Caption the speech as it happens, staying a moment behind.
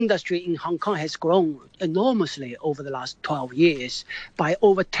industry in Hong Kong has grown enormously over the last 12 years by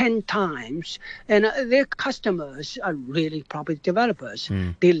over 10 times. And their customers are really property developers.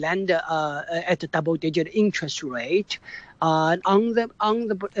 They lend at a double-digit interest rate under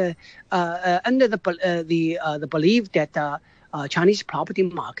the belief that Chinese property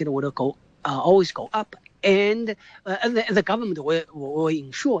market will always go up. And the government will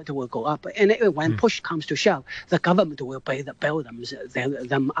ensure it will go up. And when push comes to shove, the government will bail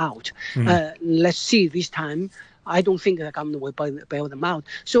them out. Let's see this time. I don't think the government will bail them out.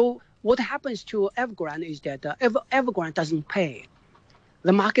 So what happens to Evergrande is that Evergrande doesn't pay.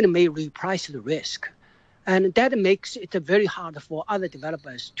 The market may reprice the risk. And that makes it very hard for other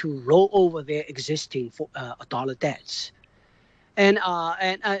developers to roll over their existing dollar debts. And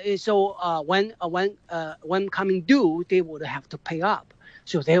so when coming due, they would have to pay up.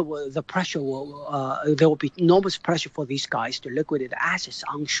 So there will be enormous pressure for these guys to liquidate assets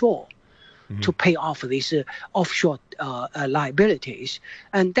onshore to pay off these offshore liabilities,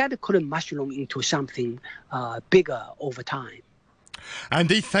 and that could mushroom into something bigger over time.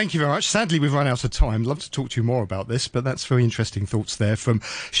 Andy, thank you very much. Sadly, we've run out of time. I'd love to talk to you more about this, but that's very interesting thoughts there from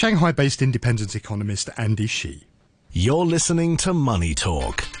Shanghai-based independent economist Andy Shi. You're listening to Money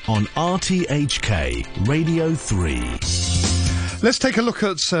Talk on RTHK Radio 3. Let's take a look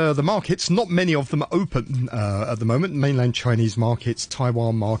at the markets. Not many of them are open at the moment. Mainland Chinese markets,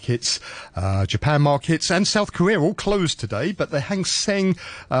 Taiwan markets, Japan markets, and South Korea all closed today. But the Hang Seng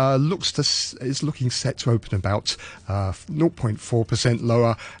is looking set to open about 0.4%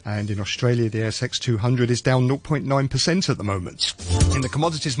 lower. And in Australia, the ASX 200 is down 0.9% at the moment. In the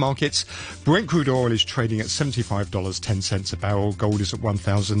commodities markets, Brent crude oil is trading at $75.10 a barrel. Gold is at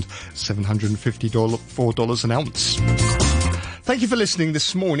 $1,754 an ounce. Thank you for listening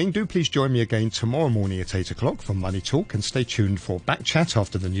this morning. Do please join me again tomorrow morning at 8 o'clock for Money Talk, and stay tuned for Back Chat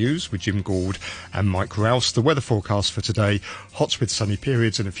after the news with Jim Gould and Mike Rouse. The weather forecast for today, hot with sunny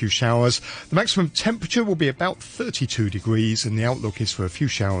periods and a few showers. The maximum temperature will be about 32 degrees, and the outlook is for a few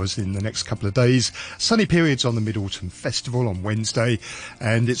showers in the next couple of days. Sunny periods on the Mid-Autumn Festival on Wednesday,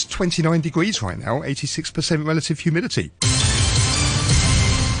 and it's 29 degrees right now, 86% relative humidity.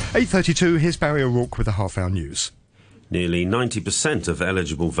 8:32, here's Barry O'Rourke with the half-hour news. Nearly 90% of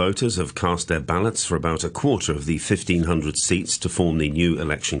eligible voters have cast their ballots for about a quarter of the 1,500 seats to form the new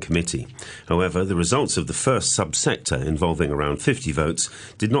election committee. However, the results of the first subsector, involving around 50 votes,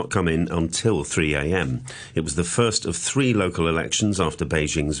 did not come in until 3 a.m. It was the first of 3 local elections after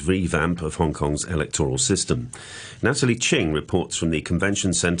Beijing's revamp of Hong Kong's electoral system. Natalie Ching reports from the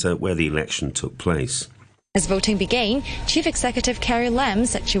Convention Centre where the election took place. As voting began, Chief Executive Carrie Lam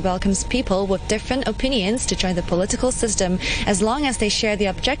said she welcomes people with different opinions to join the political system as long as they share the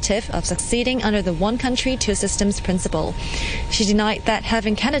objective of succeeding under the one country, two systems principle. She denied that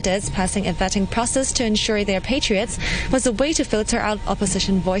having candidates passing a vetting process to ensure they are patriots was a way to filter out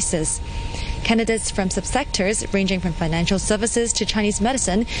opposition voices. Candidates from subsectors ranging from financial services to Chinese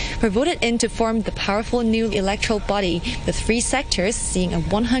medicine were voted in to form the powerful new electoral body, with 3 sectors seeing a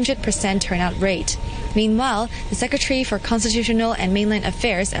 100% turnout rate. Meanwhile, the Secretary for Constitutional and Mainland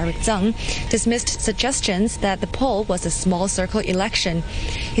Affairs, Eric Yeung, dismissed suggestions that the poll was a small circle election.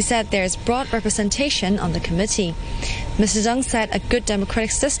 He said there is broad representation on the committee. Mr. Yeung said a good democratic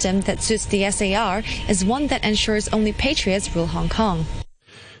system that suits the SAR is one that ensures only patriots rule Hong Kong.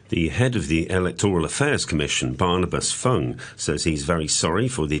 The head of the Electoral Affairs Commission, Barnabas Fung, says he's very sorry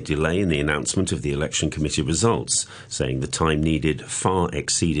for the delay in the announcement of the election committee results, saying the time needed far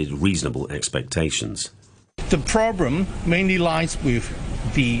exceeded reasonable expectations. The problem mainly lies with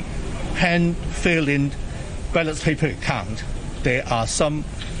the hand-filled-in ballot paper count. There are some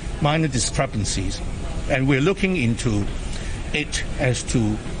minor discrepancies, and we're looking into it as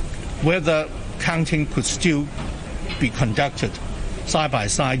to whether counting could still be conducted side by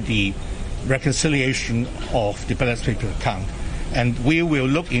side the reconciliation of the ballot paper count. And we will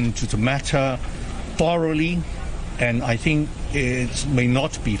look into the matter thoroughly, and I think it may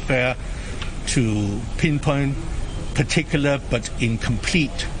not be fair to pinpoint particular but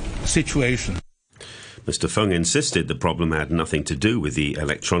incomplete situation. Mr. Fung insisted the problem had nothing to do with the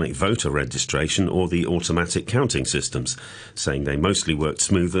electronic voter registration or the automatic counting systems, saying they mostly worked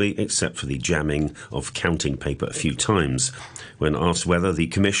smoothly except for the jamming of counting paper a few times. When asked whether the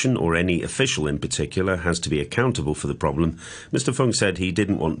Commission or any official in particular has to be accountable for the problem, Mr. Fung said he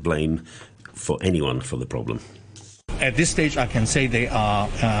didn't want blame for anyone for the problem. At this stage, I can say they are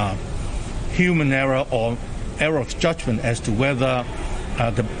human error or error of judgment as to whether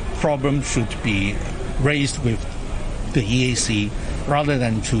the problem should be raised with the EAC rather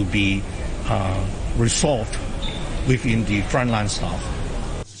than to be resolved within the frontline staff.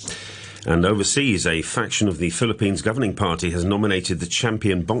 And overseas, a faction of the Philippines governing party has nominated the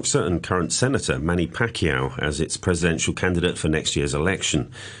champion boxer and current senator Manny Pacquiao as its presidential candidate for next year's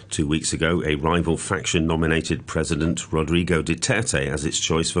election. 2 weeks ago, a rival faction nominated President Rodrigo Duterte as its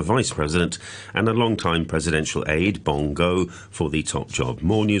choice for vice president and a longtime presidential aide, Bong Go, for the top job.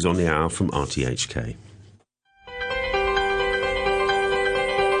 More news on the hour from RTHK.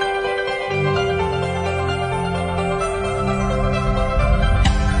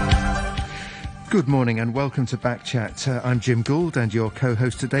 Good morning and welcome to Backchat. I'm Jim Gould and your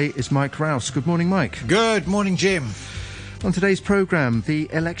co-host today is Mike Rouse. Good morning, Mike. Good morning, Jim. On today's programme, the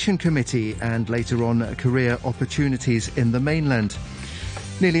Election Committee and later on career opportunities in the mainland.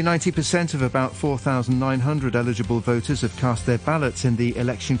 Nearly 90% of about 4,900 eligible voters have cast their ballots in the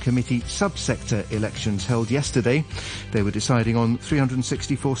Election Committee subsector elections held yesterday. They were deciding on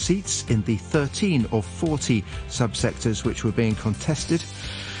 364 seats in the 13 of 40 subsectors which were being contested.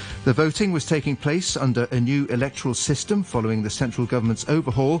 The voting was taking place under a new electoral system following the central government's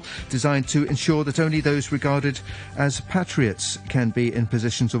overhaul, designed to ensure that only those regarded as patriots can be in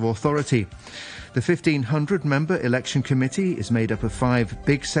positions of authority. The 1,500-member election committee is made up of 5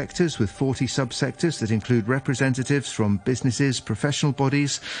 big sectors with 40 subsectors that include representatives from businesses, professional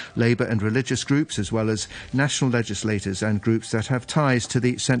bodies, labour and religious groups, as well as national legislators and groups that have ties to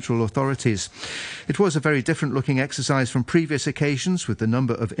the central authorities. It was a very different-looking exercise from previous occasions, with the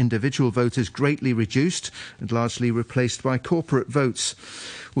number of individual voters greatly reduced and largely replaced by corporate votes.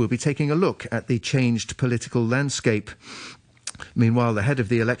 We'll be taking a look at the changed political landscape. Meanwhile, the head of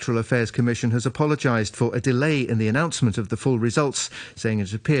the Electoral Affairs Commission has apologised for a delay in the announcement of the full results, saying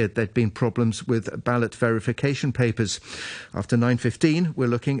it appeared there'd been problems with ballot verification papers. After 9:15, we're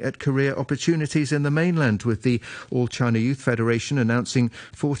looking at career opportunities in the mainland, with the All China Youth Federation announcing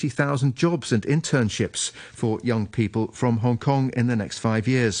 40,000 jobs and internships for young people from Hong Kong in the next 5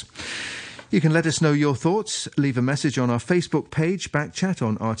 years. You can let us know your thoughts. Leave a message on our Facebook page, Backchat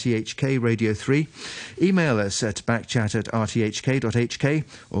on RTHK Radio 3. Email us at backchat@rthk.hk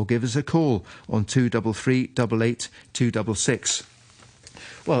or give us a call on 233 88 266.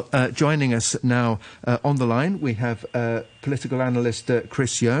 Well, joining us now on the line, we have political analyst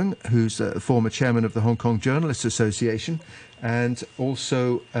Chris Yeung, who's former chairman of the Hong Kong Journalists Association, and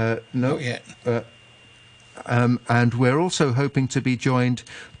also... Not yet. And we're also hoping to be joined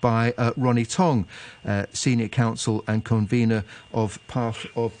by Ronnie Tong, Senior Counsel and Convener of Path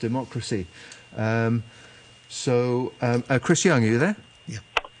of Democracy. Chris Yeung, are you there? Yeah.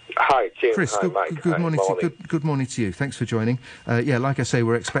 Hi, Jim. Chris, Hi, Mike. Good morning. Good morning to you. Thanks for joining. Like I say,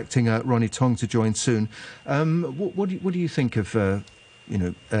 we're expecting Ronnie Tong to join soon. What do you think of...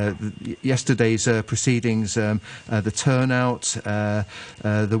 yesterday's proceedings, the turnout,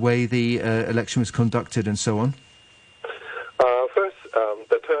 the way the election was conducted, and so on? First,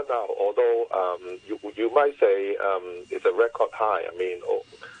 the turnout, although you might say it's a record high. I mean,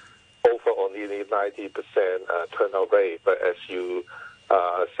 over or nearly 90% turnout rate. But as you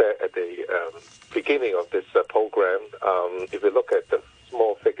said at the beginning of this program, if you look at the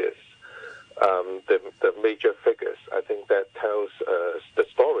small figures, the major figures, I think that tells the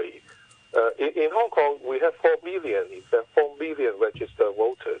story. In Hong Kong, we have 4 million registered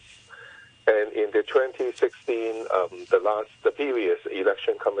voters. And in the 2016, the previous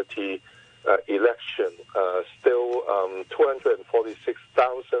election committee election, still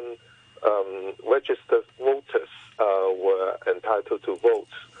 246,000 registered voters were entitled to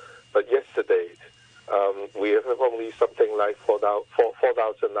vote. But yesterday, we have only something like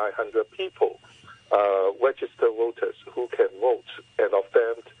 4,900 people, registered voters who can vote, and of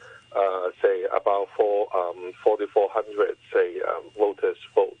them, say about 4,400 voters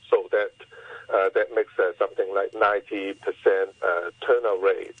vote. So that makes something like 90% turnout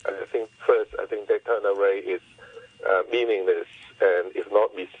rate. I think that turnout rate is meaningless and if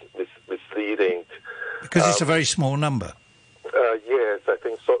not misleading. Because it's a very small number. Yes, I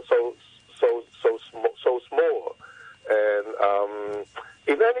think so small. And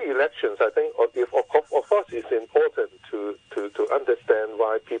in any elections, I think of course it's important to understand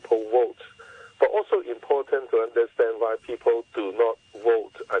why people vote, but also important to understand why people do not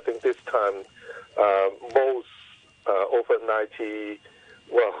vote. I think this time most over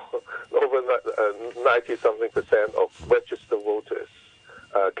 90-something% of registered voters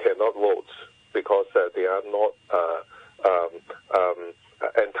cannot vote because they are not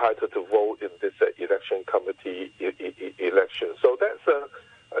entitled to vote in this election committee election. So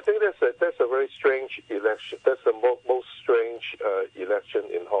I think that's a very strange election. That's the most strange election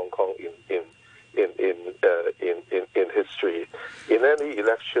in Hong Kong in history. In any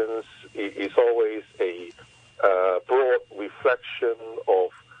elections, it's always a broad reflection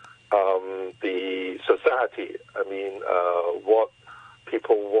of society. I mean, what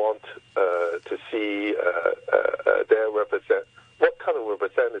people want to see what kind of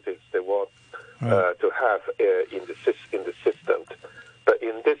representatives they want to have in the system. But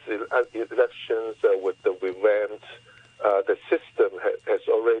in this elections, with the revamped, the system has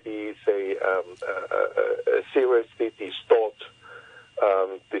already, seriously distort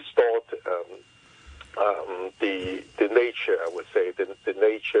the nature, I would say, the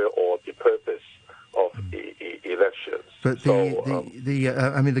nature or the purpose of the elections. But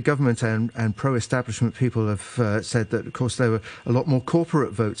the government and pro-establishment people have said that, of course, there were a lot more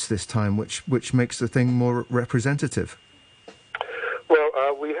corporate votes this time, which makes the thing more representative.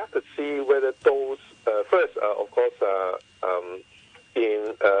 Well, we have to see whether those first, of course,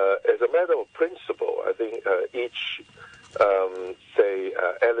 as a matter of principle, I think each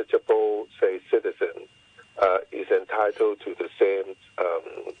eligible citizen is entitled to the same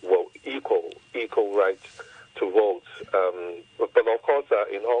equal right to vote. But of course,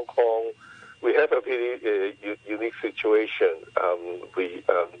 in Hong Kong, we have a very unique situation.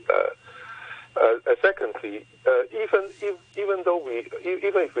 Secondly, even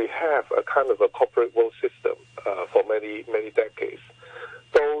if we have a kind of a corporate vote system for many decades,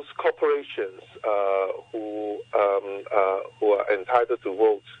 those corporations who are entitled to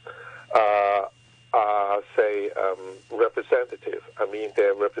vote are representative. I mean,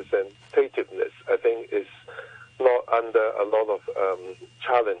 their representativeness, I think, is not under a lot of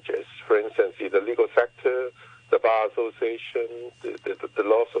challenges. For instance, in the legal sector, the Bar Association, the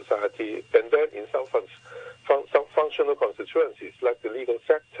Law Society, and then in some functional constituencies like the legal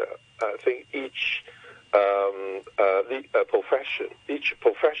sector, I think each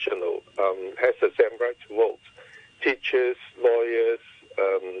professional has the same right to vote. Teachers, lawyers,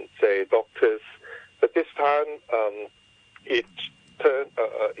 doctors. But this time, it's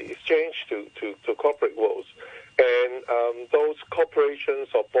changed to corporate votes, and those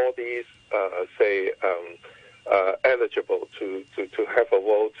corporations or bodies, eligible to have a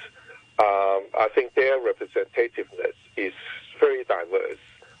vote, I think their representativeness is very diverse.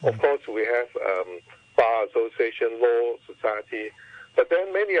 Of course, we have Bar Association, Law Society, but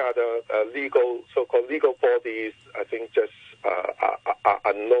then many other so-called legal bodies, I think, just are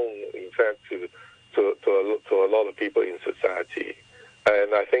unknown, in fact, to a lot of people in society.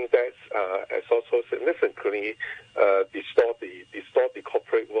 And I think that's has also significantly distort the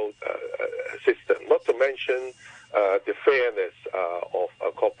corporate vote system. Not to mention the fairness of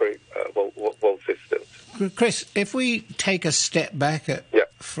a corporate vote system. Chris, if we take a step back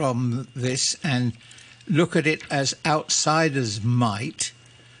from this and look at it as outsiders might,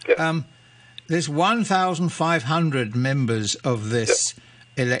 there's 1,500 members of this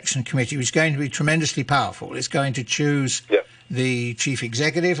election committee, which is going to be tremendously powerful. It's going to choose the chief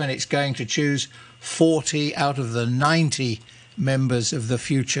executive, and it's going to choose 40 out of the 90 members of the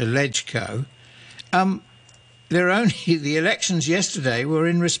future LegCo. The elections yesterday were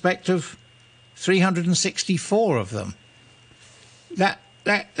in respect of 364 of them. That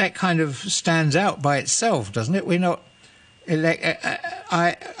kind of stands out by itself, doesn't it? We're not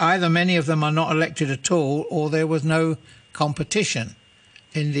either many of them are not elected at all, or there was no competition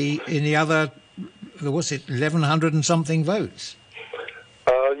in the other, was it 1,100 and something votes?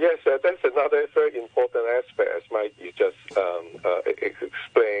 Yes, that's another very important aspect, as Mike you just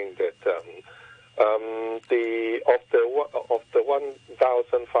explained, that of the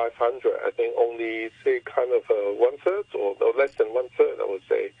 1,500, I think only kind of 1/3 or less than 1/3, I would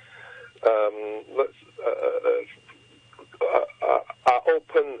say, are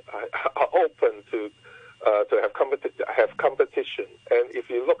open to have competition. And if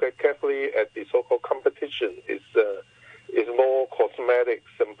you look carefully at the so-called competition, is more cosmetic,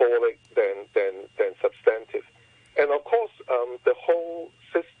 symbolic than substantive. And of course, the whole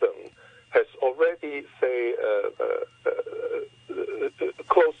system has already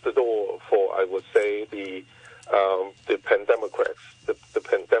closed the door for, I would say, the Pan-Democrats,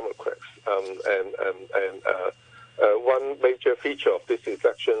 one major feature of these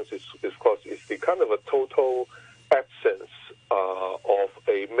elections is the kind of a total absence of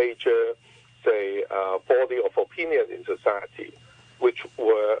a major, body of opinion in society, which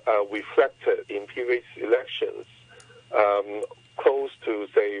were reflected in previous elections. Close to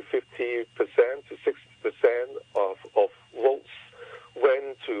 50% to 60% of votes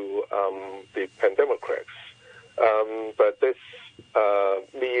went to the Pan-Democrats. But this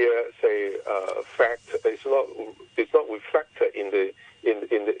mere fact is not reflected in the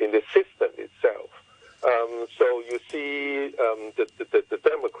system itself. So you see the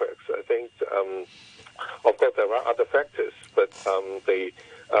Democrats, I think, of course there are other factors, but they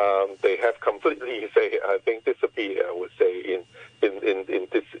have completely, I think, disappeared, I would say, in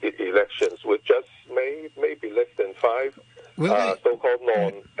this elections, with just maybe less than 5 so-called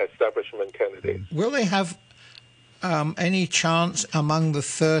non-establishment candidates. Will they have any chance among the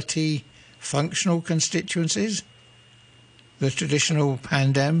 30 functional constituencies, the traditional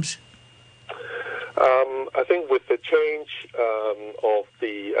pandems? I think with the change of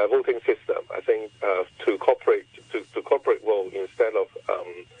the voting system, I think to corporate vote instead of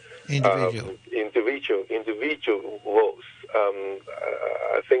individual votes,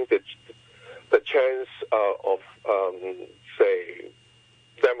 I think that the chance of say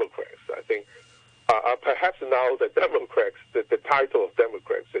Democrats, I think perhaps now the Democrats, the title of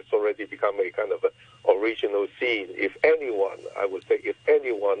Democrats has already become a kind of a original scene. If anyone, I would say, if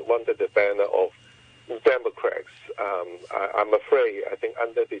anyone wanted the banner of Democrats, I'm afraid, I think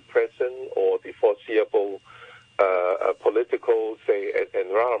under the present or the foreseeable political, say,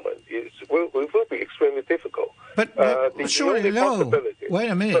 environment, it will be extremely difficult. But surely, no. Wait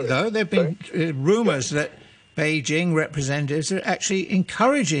a minute, though. There have been rumours that Beijing representatives are actually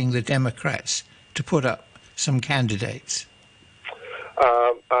encouraging the Democrats to put up some candidates.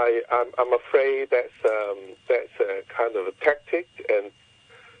 I'm afraid that's a kind of a tactic and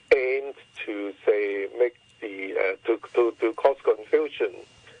aimed to say make the to cause confusion.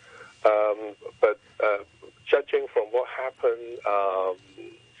 But judging from what happened,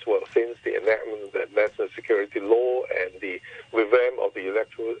 since the enactment of the national security law and the revamp of the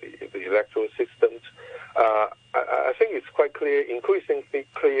electoral systems, I think it's quite clear, increasingly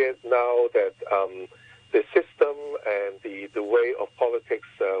clear now that the system and the way of politics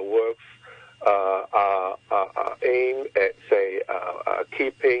works are aimed at, say,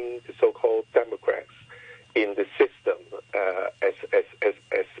 keeping the so-called Democrats in the system as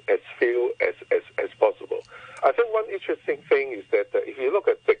few as possible. I think one interesting thing is that if you look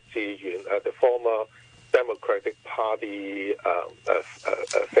at Nixie Lam, the former Democratic Party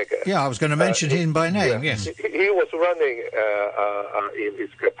figure. Yeah, I was going to mention him by name. Yes, he was running in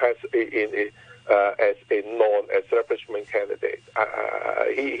his capacity as a non-establishment candidate.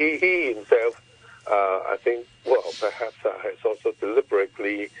 He himself, I think, perhaps has also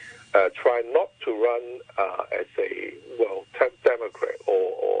deliberately tried not to run as a Democrat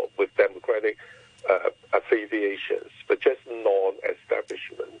or with Democratic affiliations, but just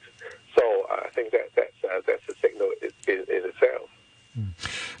non-establishment. So I think that's a signal in itself.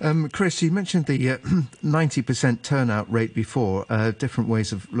 Chris, you mentioned the 90% turnout rate before, different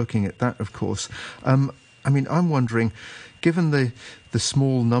ways of looking at that, of course. I mean, I'm wondering, given the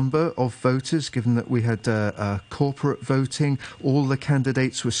small number of voters, given that we had corporate voting, all the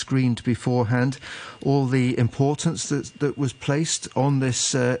candidates were screened beforehand, all the importance that was placed on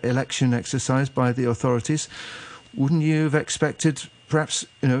this election exercise by the authorities, wouldn't you have expected perhaps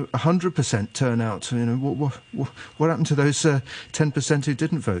 100% turnout? What happened to those 10% who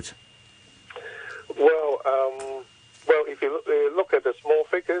didn't vote? Well, if you look at the small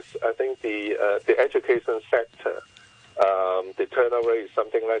figures, I think the education sector, the turnout rate is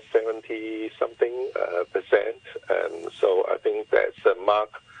something like 70-something percent, and so I think that's a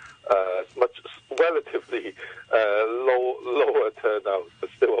mark much relatively lower turnout, but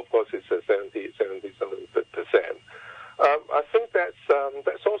still, of course, it's a 70-something percent. I think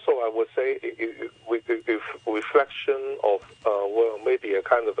that's also, I would say, a reflection of maybe a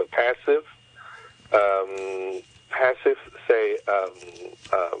kind of a passive, say,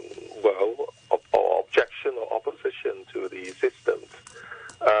 or objection or opposition to the systems.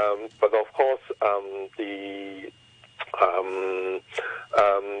 But of course,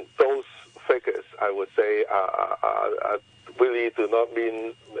 those figures, I would say, are really do not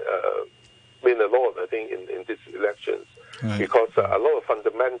mean a lot, I think, in these elections, right, because a lot of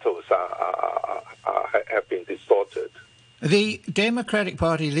fundamentals have been distorted. The Democratic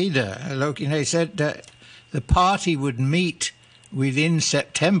Party leader, Lokine, said that the party would meet within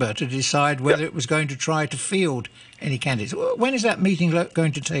September to decide whether it was going to try to field any candidates. When is that meeting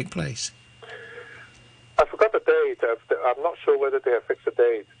going to take place? I forgot the date. I'm not sure whether they have fixed a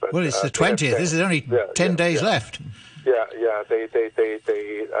date. But, well, it's the 20th. This is only 10 days left. Yeah. They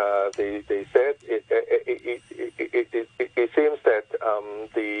said it seems that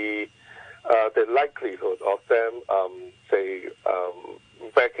the likelihood of them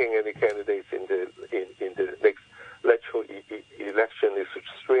backing any candidates in the next electoral election is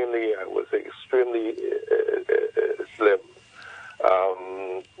extremely, I would say, extremely slim.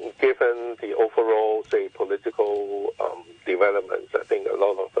 Given the overall, say, political developments, I think a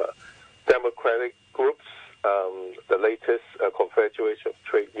lot of democratic groups, the latest Confederation of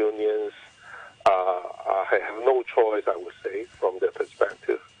Trade Unions, have no choice, I would say, from their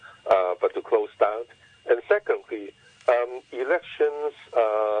perspective,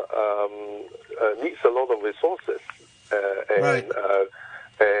 needs a lot of resources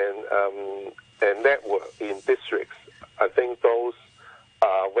and network in districts. I think those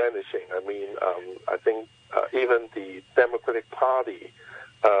are vanishing. I mean, I think even the Democratic Party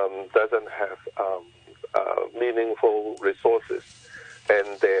doesn't have meaningful resources,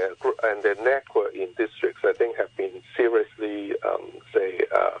 and their network in districts, I think, have been seriously,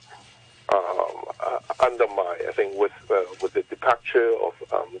 undermined. I think with the departure of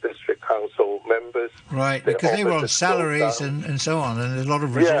district council members, right, because they were on salaries and so on, and there's a lot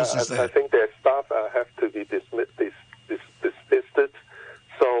of resources there. I think their staff have to be dismissed.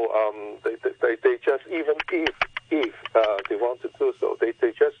 So they just, even if they want to do so, they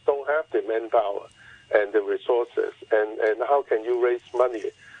just don't have the manpower and the resources. And how can you raise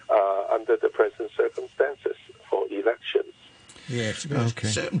money under the present circumstances for elections? Yes,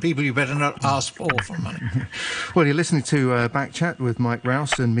 certain people you better not ask for money. Well, you're listening to Backchat with Mike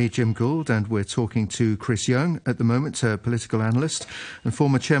Rouse and me, Jim Gould, and we're talking to Chris Yeung at the moment, a political analyst and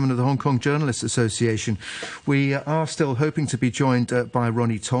former chairman of the Hong Kong Journalists Association. We are still hoping to be joined by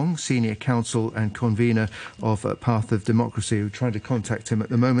Ronnie Tong, senior counsel and convener of Path of Democracy. We're trying to contact him at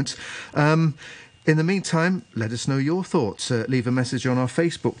the moment. In the meantime, let us know your thoughts. Leave a message on our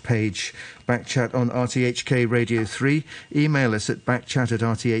Facebook page, Backchat on RTHK Radio 3. Email us at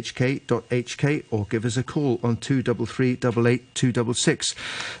backchat@rthk.hk or give us a call on 233 88 266.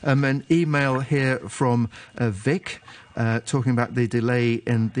 An email here from Vic. Talking about the delay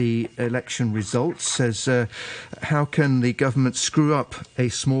in the election results, says, how can the government screw up a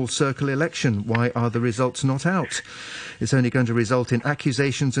small circle election? Why are the results not out? It's only going to result in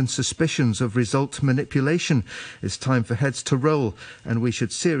accusations and suspicions of result manipulation. It's time for heads to roll, and we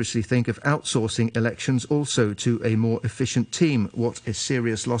should seriously think of outsourcing elections also to a more efficient team. What a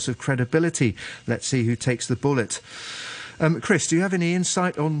serious loss of credibility. Let's see who takes the bullet. Chris, do you have any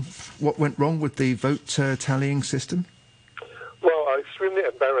insight on what went wrong with the vote tallying system? Well, extremely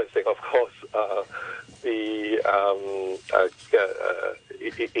embarrassing, of course.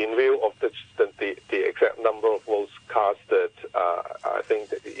 In view of the exact number of votes casted, I think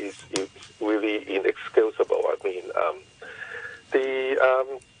that it's really inexcusable. I mean,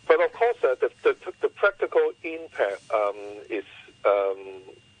 but of course, the practical impact is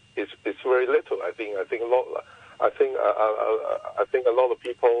very little. I think a lot of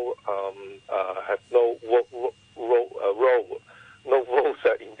people have no role. No votes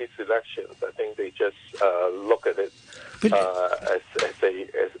in these elections. I think they just look at it as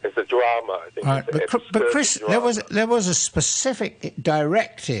a drama. I think. Right, but Chris, drama. there was a specific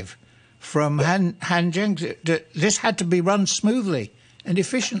directive from Han Zheng that this had to be run smoothly and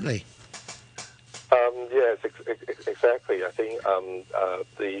efficiently. Yes, exactly. I think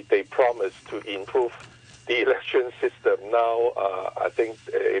they promised to improve the election system. Now, I think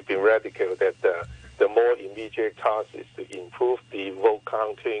it's been radical that the more immediate task is to improve the vote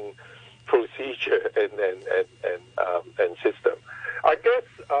counting procedure and system. I guess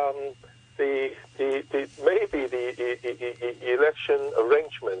maybe the election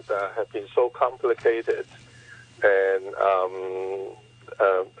arrangements have been so complicated, and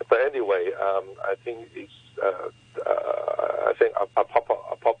but anyway, I think it's I think a proper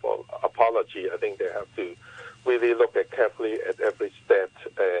apology. I think they have to really look carefully at every step,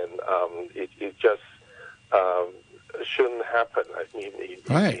 and it just shouldn't happen. I mean, in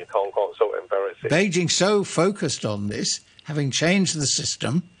Hong Kong, so embarrassing. Beijing so focused on this, having changed the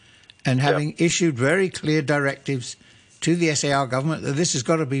system and having issued very clear directives to the SAR government that this has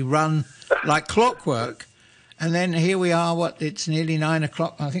got to be run like clockwork. And then here we are, it's nearly 9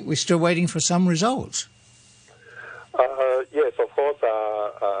 o'clock. I think we're still waiting for some results. Yes, of course.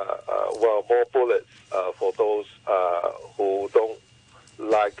 Well, more bullets for those who don't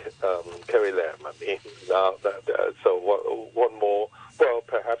like Carrie Lam. I mean, so one more. Well,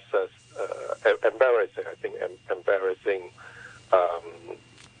 perhaps embarrassing. I think embarrassing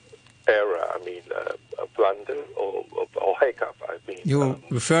error. I mean, a blunder or hiccup. I mean, you're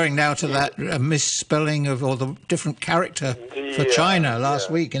referring now to that misspelling of or the different character for China last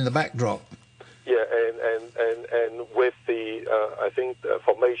week in the backdrop. Yeah, and with the I think the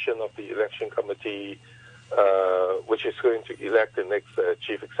formation of the election committee, which is going to elect the next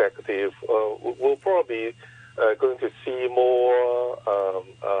chief executive, we'll probably going to see more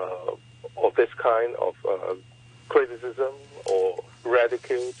of this kind of criticism or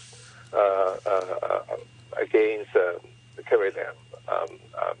ridicules against Carrie Lam.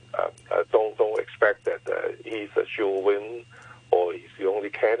 Don't expect that he's a sure win or he's the only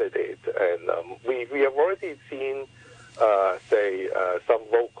candidate. And we have already seen, some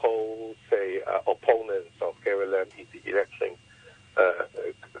local, opponents of Carrie Lam in the election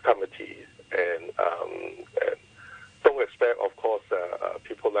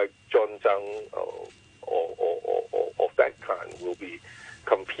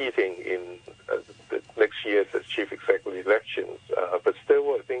competing in the next year's chief executive elections. But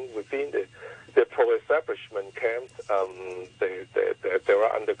still, I think within the pro-establishment camp, there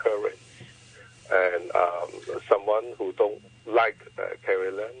are undercurrents. And someone who don't like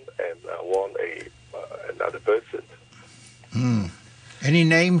Carrie Lam and want another person. Any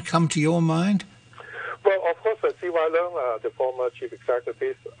name come to your mind? Well, of course, C.Y. Leung, the former chief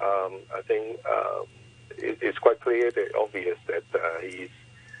executive, I think it's quite clear, obvious that he's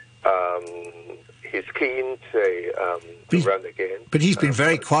keen to run again. But he's been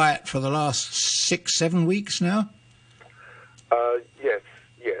very quiet for the last 6-7 weeks now? Yes.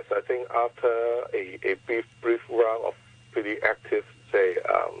 I think after a brief round of pretty active,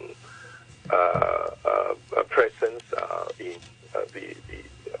 presence in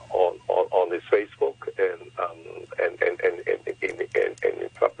on his Facebook and in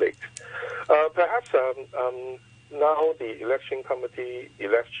public. Perhaps now the election committee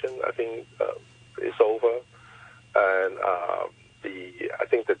election, I think, is over, and I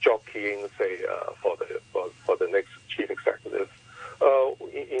think the jockeying, for the next chief executive,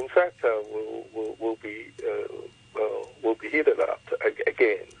 in fact, will be heated up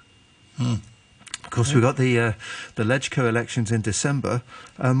again. Of course, we've got the LegCo elections in December.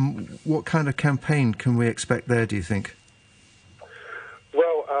 What kind of campaign can we expect there, do you think?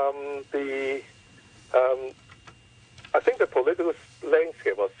 Well, I think the political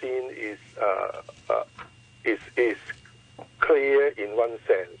landscape or scene is clear in one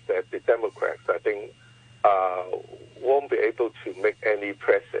sense that the Democrats, I think, won't be able to make any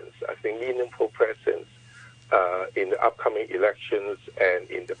presence. I think meaningful presence in the upcoming elections and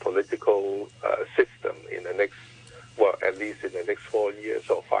in the political system in the next, at least in the next 4 years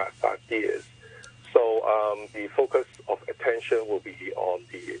or 5 years. So the focus of attention will be on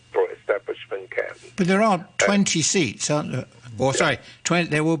the pro-establishment camp. But there are 20 seats, aren't there? Or sorry, 20,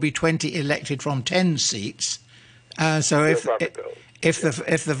 there will be 20 elected from 10 seats. So if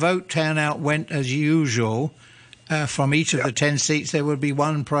the vote turnout went as usual from each of the 10 seats, there would be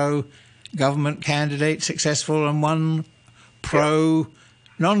one pro-government candidate successful and one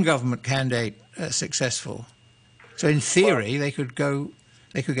pro-non-government candidate successful. So in theory, they could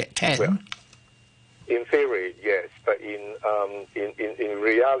get 10. Well, in theory, yes, but in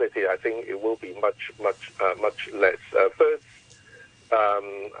reality, I think it will be much less. First,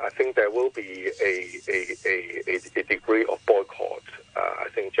 I think there will be a degree of boycott. I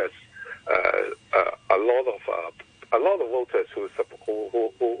think just a lot of voters who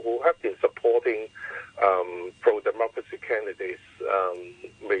have been supporting pro-democracy candidates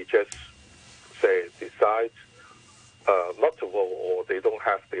may just decide not to vote, or they don't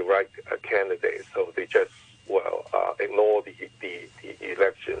have the right candidate, so they just ignore the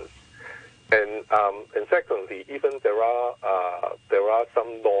elections. And secondly, even there are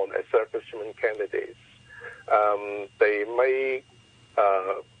some non-establishment candidates. They may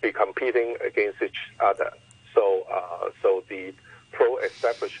be competing against each other. So the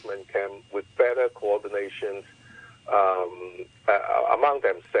pro-establishment camp, with better coordination among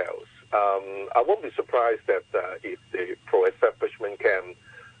themselves. I won't be surprised that if the pro-establishment camp,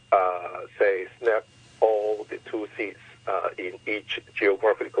 snap all the 2 seats in each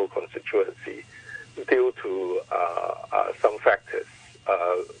geographical constituency due to some factors,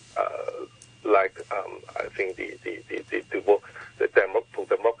 like I think the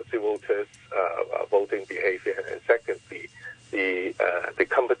democracy voters voting behavior, and secondly the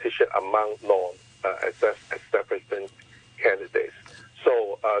competition among non-establishment candidates.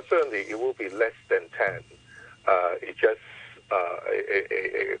 So certainly it will be less than 10. It's just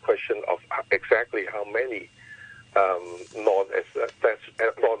a question of exactly how many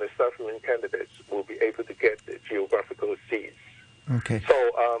non-establishment candidates will be able to get the geographical seats. Okay.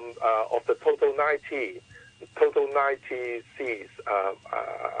 So of the total 90 seats,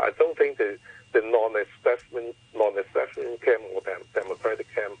 I don't think the non-establishment camp or Democratic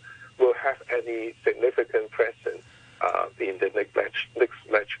camp will have any significant presence in the next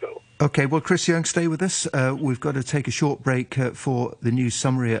LegCo. Okay, well, Chris Yeung, stay with us. We've got to take a short break for the news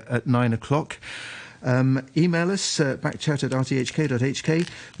summary at 9 o'clock. Email us, backchat@rthk.hk.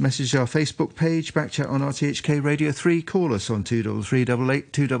 Message our Facebook page, Backchat on RTHK Radio 3. Call us on 233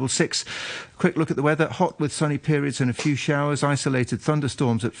 266. Quick look at the weather. Hot with sunny periods and a few showers. Isolated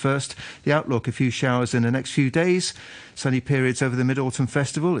thunderstorms at first. The outlook, a few showers in the next few days. Sunny periods over the Mid-Autumn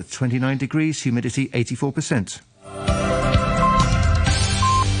Festival. It's 29 degrees. Humidity 84%.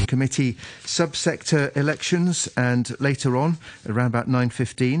 committee subsector elections, and later on, around about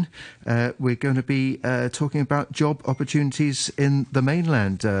 9:15, we're going to be talking about job opportunities in the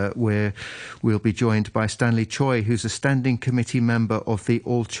mainland, where we'll be joined by Stanley Choi, who's a standing committee member of the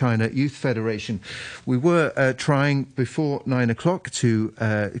All China Youth Federation. We were trying before 9 o'clock to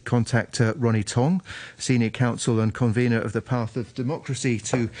contact Ronnie Tong, senior counsel and convener of the Path of Democracy,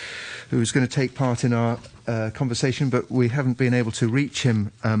 who's going to take part in our conversation, but we haven't been able to reach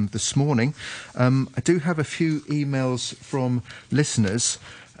him this morning. I do have a few emails from listeners.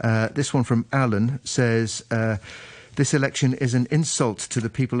 This one from Alan says, this election is an insult to the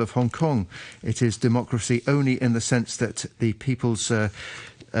people of Hong Kong. It is democracy only in the sense that the People's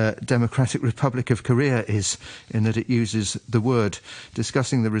Democratic Republic of Korea is, in that it uses the word.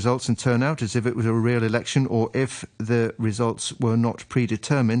 Discussing the results and turnout as if it was a real election or if the results were not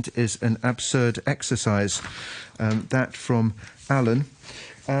predetermined is an absurd exercise. That from Alan.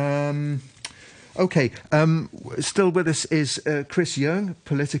 Okay, still with us is Chris Yeung,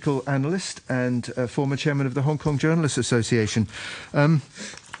 political analyst and former chairman of the Hong Kong Journalists Association.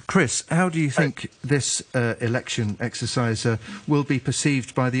 Chris, how do you think this election exercise will be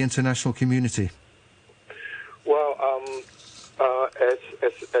perceived by the international community? Well, as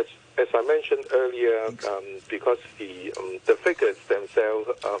I mentioned earlier, because the figures themselves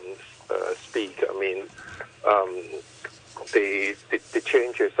speak. I mean, the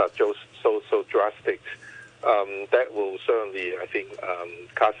changes are so drastic. That will certainly, I think,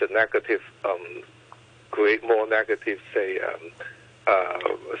 cast a negative, create more negative,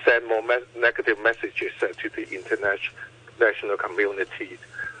 send more negative messages to the international community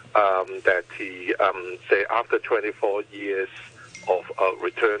that after 24 years of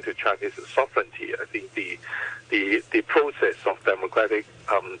return to Chinese sovereignty, I think the process of democratic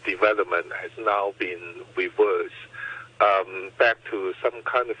development has now been reversed back to some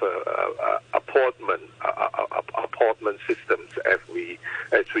kind of apportment systems as we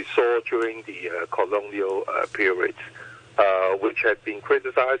saw during the colonial period. Which had been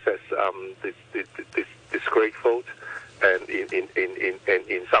criticized as disgraceful and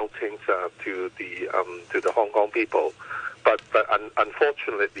insulting to the Hong Kong people, but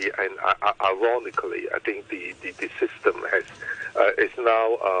unfortunately and ironically, I think the system is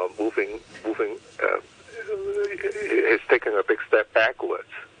now moving is taking a big step backwards.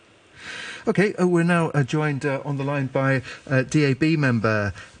 Okay, we're now joined on the line by DAB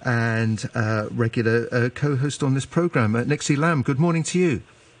member and regular co-host on this programme, Nixie Lam. Good morning to you.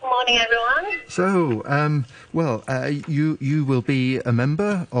 Good morning, everyone. So, you will be a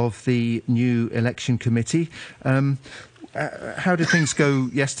member of the new election committee. How did things go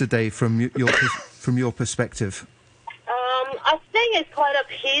yesterday from your perspective? I think it's quite a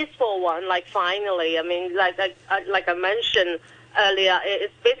peaceful one. Finally, I mean, like I mentioned earlier,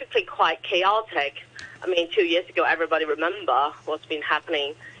 it's basically quite chaotic. I mean, 2 years ago, everybody remember what's been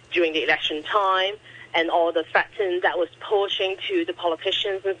happening during the election time and all the threats that was pushing to the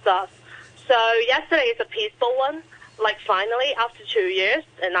politicians and stuff. So yesterday is a peaceful one, finally, after 2 years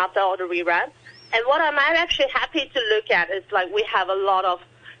and after all the rerun. And what I'm actually happy to look at is, we have a lot of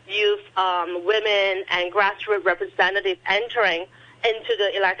youth, women and grassroots representatives entering into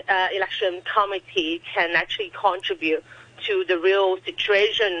the election committee can actually contribute to the real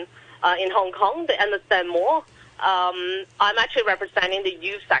situation in Hong Kong. They understand more. I'm actually representing the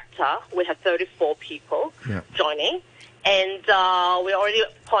youth sector. We have 34 people joining, and we already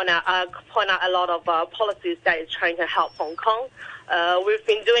point out a lot of policies that is trying to help Hong Kong. We've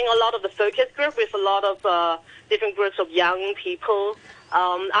been doing a lot of the focus group with a lot of different groups of young people.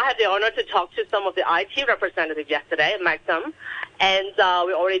 I had the honor to talk to some of the IT representatives yesterday, met them, and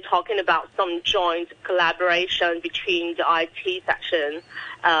we're already talking about some joint collaboration between the IT section,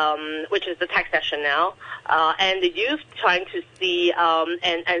 which is the tech section now, and the youth, trying to see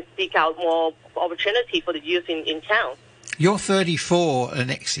and seek out more opportunity for the youth in town. You're 34,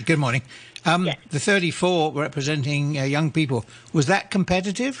 Nixie. Good morning. Yes. The 34 representing young people, was that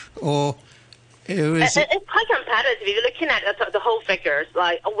competitive or... It's quite competitive. If you're looking at the whole figures,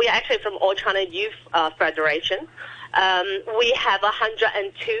 we're actually from All China Youth Federation. We have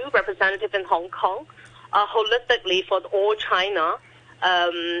 102 representatives in Hong Kong. Holistically, for all China,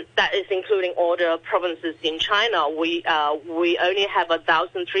 that is including all the provinces in China, we only have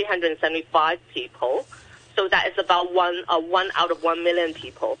 1,375 people. So that is about one out of 1 million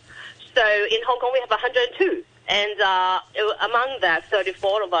people. So in Hong Kong, we have 102. And among that,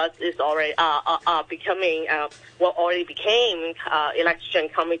 34 of us is already already became election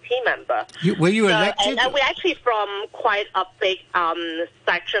committee member. Were you elected? And we're actually from quite a big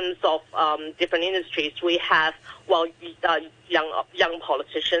spectrums of different industries. We have young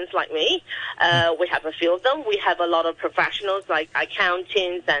politicians like me. We have a few of them. We have a lot of professionals like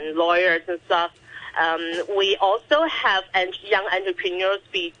accountants and lawyers and stuff. We also have young entrepreneurs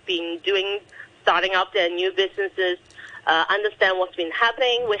starting up their new businesses, understand what's been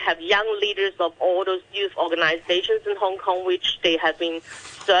happening. We have young leaders of all those youth organizations in Hong Kong, which they have been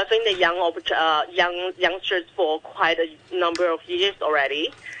serving the youngsters for quite a number of years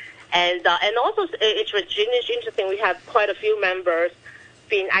already. And also, it's interesting, we have quite a few members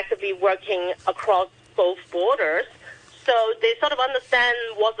been actively working across both borders. So they sort of understand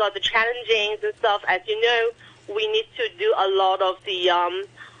what are the challenges and stuff. As you know, we need to do a lot of the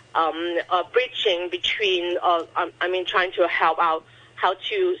bridging between, trying to help out how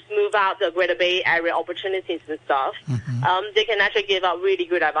to smooth out the Greater Bay Area opportunities and stuff. They can actually give out really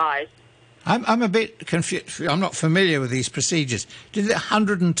good advice. I'm a bit confused. I'm not familiar with these procedures. Did the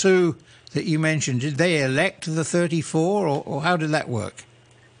 102 that you mentioned, did they elect the 34, or how did that work?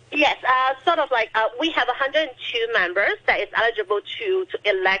 Yes, sort of like we have 102 members that is eligible to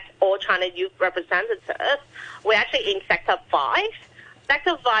elect all China youth representatives. We're actually in Sector 5.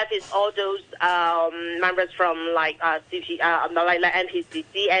 Sector 5 is all those members from like NPCC,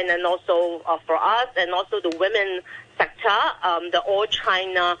 and then also for us, and also the women sector, the All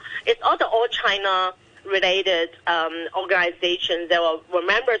China. It's all the All China related organizations that were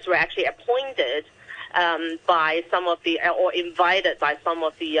members were actually appointed by some of the or invited by some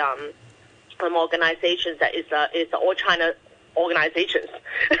of the organizations that is the All China organizations.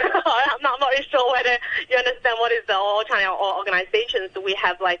 I'm not really sure whether you understand what is the All China organizations. We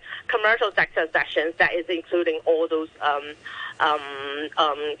have like commercial sector sessions that is including all those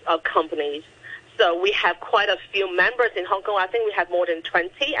companies. So we have quite a few members in Hong Kong. I think we have more than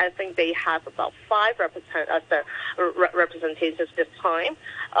 20. I think they have about 5 representatives this time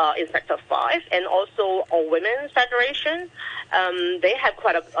in Sector 5. And also our Women's Federation, they have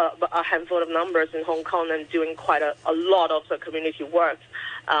quite a handful of numbers in Hong Kong and doing quite a lot of the community work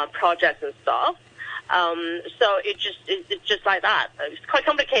projects and stuff. So it's just like that. It's quite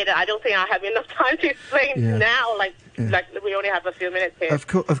complicated. I don't think I have enough time to explain now. Like we only have a few minutes here. Of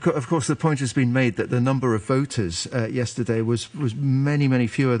course, the point has been made that the number of voters yesterday was many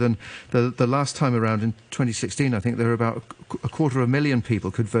fewer than the last time around in 2016. I think there were about 250,000 people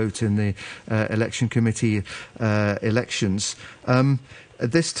could vote in the election committee elections.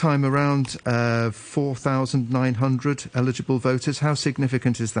 This time around, 4,900 eligible voters. How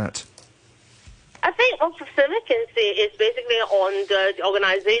significant is that? I think of significance is basically on the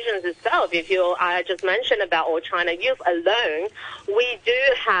organizations itself. I just mentioned about All China Youth alone, we do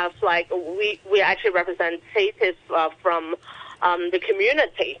have we actually representatives from the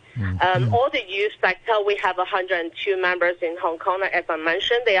community. All the youth sector, we have 102 members in Hong Kong. As I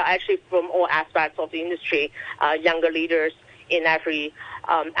mentioned, they are actually from all aspects of the industry, younger leaders in every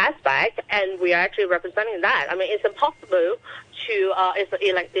aspect, and we are actually representing that. I mean, it's impossible to,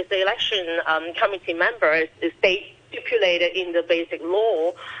 if the election committee member is stipulated in the basic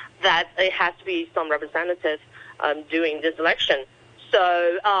law that it has to be some representative doing this election.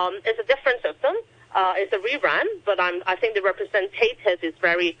 So it's a different system. It's a rerun, but I think the representative is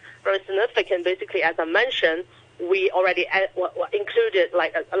very, very significant. Basically, as I mentioned, we already included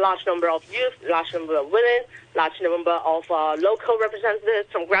like a large number of youth, large number of women, large number of local representatives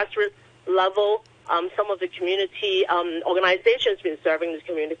from grassroots level. Some of the community organizations been serving the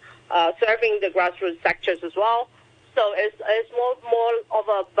community, serving the grassroots sectors as well. So it's more of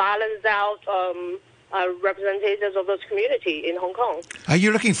a balanced out representatives of those community in Hong Kong. Are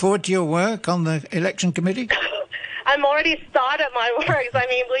you looking forward to your work on the election committee? I'm already started my work. I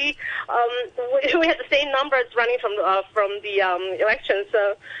mean, we had the same numbers running from the election.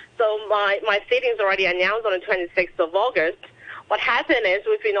 So my seating is already announced on the 26th of August. What happened is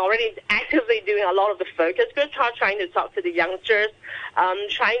we've been already actively doing a lot of the focus groups, trying to talk to the youngsters,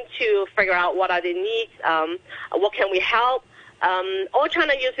 trying to figure out what are their needs, what can we help. All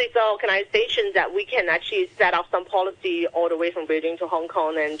China Youth is an organization that we can actually set up some policy all the way from Beijing to Hong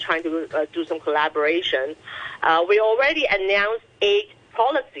Kong and trying to do some collaboration. We already announced 8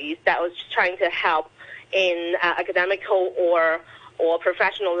 policies that was trying to help in academical or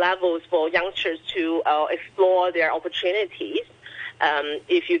professional levels for youngsters to explore their opportunities.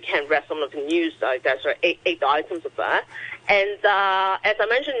 If you can read some of the news, there's 8 items of that. And as I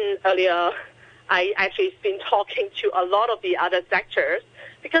mentioned earlier, I actually been talking to a lot of the other sectors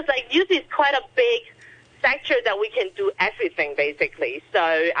because youth is quite a big sector that we can do everything, basically.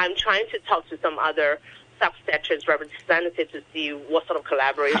 So I'm trying to talk to some other subsectors representatives to see what sort of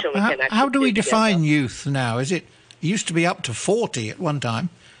collaboration we can actually do. How do we define youth now? It used to be up to 40 at one time.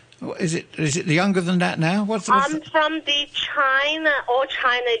 Is it younger than that now? From the All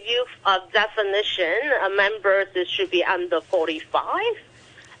China Youth definition, members should be under 45.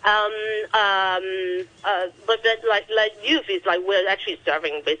 But like youth is like we're actually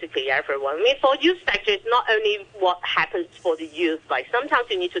serving basically everyone. I mean, for youth sector, it's not only what happens for the youth. Like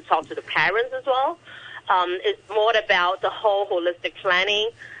sometimes you need to talk to the parents as well. It's more about the whole holistic planning.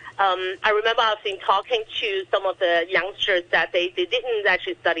 I remember I've been talking to some of the youngsters that they didn't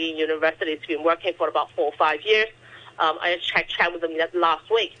actually study in university. It's been working for about 4 or 5 years. I checked with them last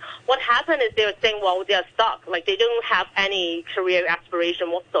week. What happened is they were saying, well, they're stuck. Like, they don't have any career aspiration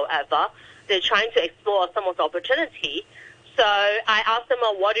whatsoever. They're trying to explore some of the opportunity. So I asked them,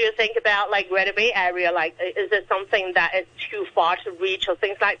 well, what do you think about, like, Greater Bay Area? Like, is it something that is too far to reach or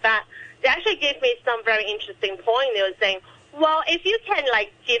things like that? They actually gave me some very interesting points. They were saying, well, if you can,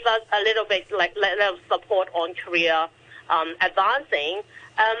 like, give us a little bit, like, level of support on career advancing,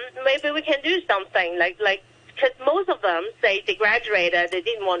 maybe we can do something. Because most of them say they graduated, they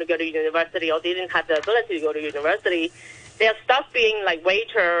didn't want to go to university or they didn't have the ability to go to university. They're stuck being, like,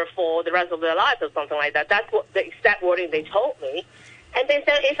 waiter for the rest of their life or something like that. That's what the exact wording they told me. And they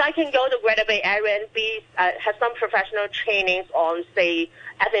said if I can go to Greater Bay Area and have some professional trainings on, say,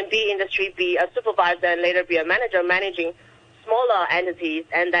 F&B industry, be a supervisor and later be a manager managing smaller entities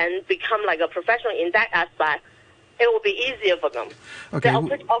and then become like a professional in that aspect, it will be easier for them. Okay.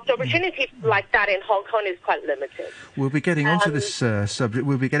 The opportunity like that in Hong Kong is quite limited. We'll be getting onto this subject.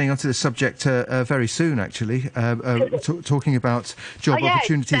 We'll be getting onto this subject very soon, actually. Talking about job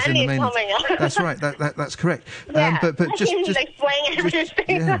opportunities in the mainland. That's right. That's correct. Yeah. But just explain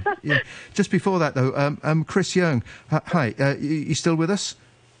everything. Yeah. Just before that, though, Chris Yeung. Hi. You still with us?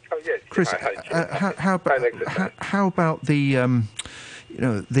 Oh yes. Chris, how about the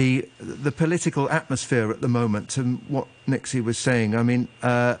the political atmosphere at the moment and what Nixie was saying? I mean,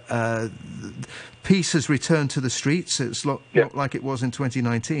 peace has returned to the streets. It's not like it was in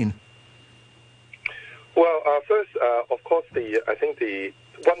 2019. Well, first, of course, I think the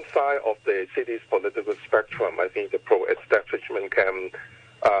one side of the city's political spectrum, I think the pro-establishment camp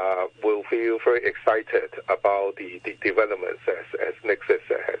will feel very excited about the developments, as Nixie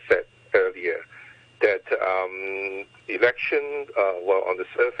has said earlier, that election, on the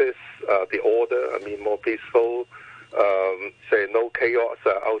surface, the order, more peaceful, say no chaos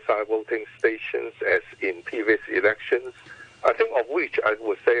outside voting stations as in previous elections. I think of which I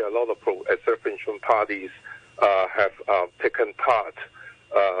would say a lot of pro-establishment parties have taken part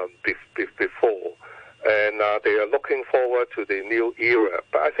before. And they are looking forward to the new era.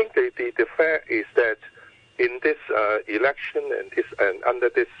 But I think the fact is that in this election and under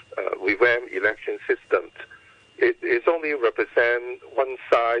this revamped election system, it only represents one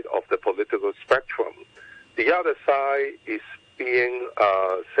side of the political spectrum. The other side is being,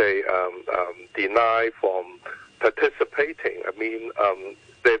 denied from participating. I mean,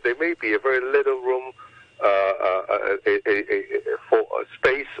 there may be a very little room for a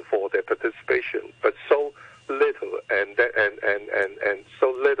space for their participation, but so little and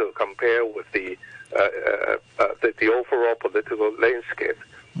so little compared with the overall political landscape.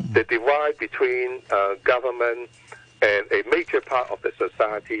 The divide between government and a major part of the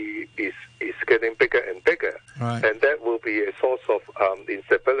society is getting bigger and bigger, right. And that will be a source of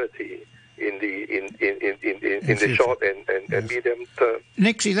instability in the short and medium term.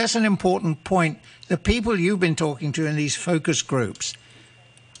 Nixie, that's an important point. The people you've been talking to in these focus groups.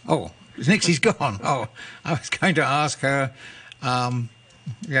 Oh, Nixie's gone. Oh, I was going to ask her.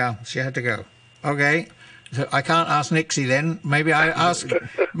 She had to go. Okay, so I can't ask Nixie then. Maybe I ask you,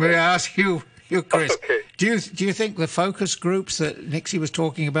 Chris. Okay. Do you think the focus groups that Nixie was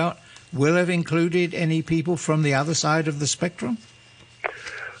talking about will have included any people from the other side of the spectrum?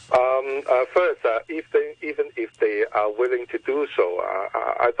 First, even if they are willing to do so,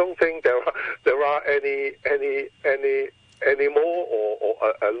 I don't think there are any more or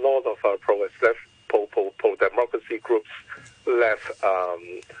a lot of pro-democracy groups left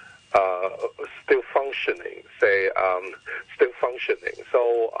still functioning. So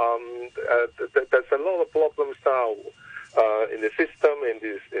there's a lot of problems now in the system, in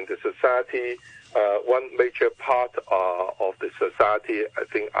the society. One major part of the society, I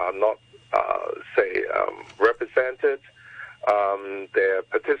think, are not, represented. Their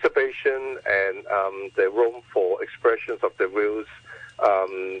participation and their room for expressions of their views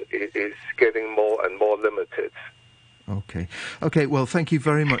is getting more and more limited. Okay, well, thank you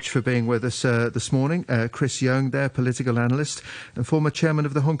very much for being with us this morning. Chris Yeung there, political analyst and former chairman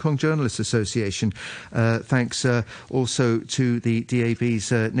of the Hong Kong Journalists Association. Thanks also to the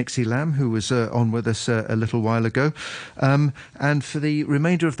DAB's Nixie Lam, who was on with us a little while ago. And for the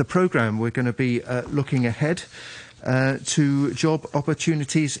remainder of the programme, we're going to be looking ahead to job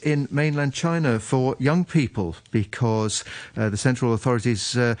opportunities in mainland China for young people, because the central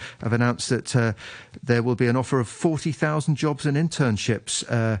authorities have announced that there will be an offer of 40,000 jobs and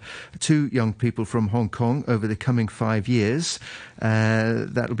internships to young people from Hong Kong over the coming 5 years.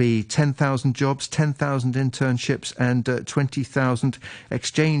 That'll be 10,000 jobs, 10,000 internships and 20,000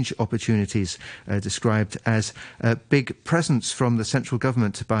 exchange opportunities, described as big presents from the central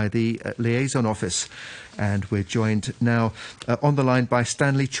government by the liaison office. And we're joined now on the line by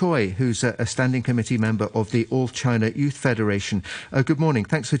Stanley Choi, who's a standing committee member of the All China Youth Federation. Good morning.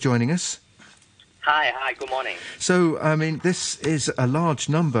 Thanks for joining us. Hi, good morning. So, I mean, this is a large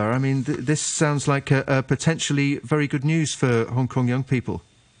number. I mean, this sounds like a potentially very good news for Hong Kong young people.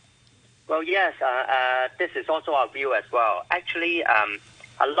 Well, yes, this is also our view as well. Actually,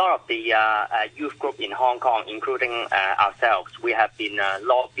 a lot of the youth group in Hong Kong, including ourselves, we have been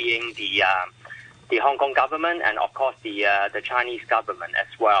lobbying the Hong Kong government and, of course, the Chinese government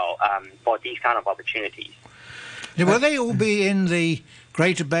as well for these kind of opportunities. Will they all be in the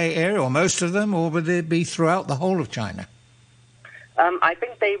Greater Bay Area, or most of them, or will they be throughout the whole of China? I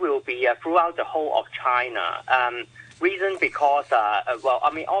think they will be throughout the whole of China. Reason because,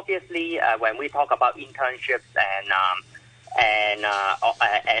 obviously, when we talk about internships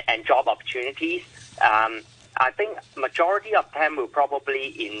and job opportunities, I think majority of them will probably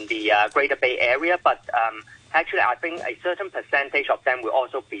in the Greater Bay Area, but actually I think a certain percentage of them will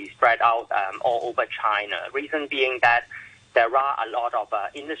also be spread out all over China. Reason being that there are a lot of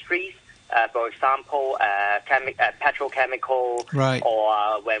industries, for example, petrochemical, right,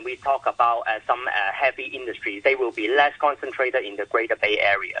 or when we talk about some heavy industries, they will be less concentrated in the Greater Bay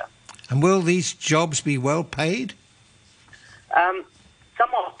Area. And will these jobs be well paid? Some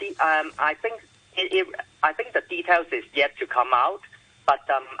of the, I think the details is yet to come out, but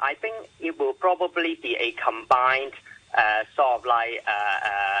I think it will probably be a combined sort of like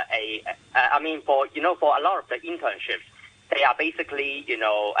for a lot of the internships, they are basically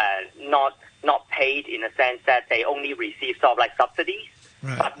not paid in a sense that they only receive sort of like subsidies.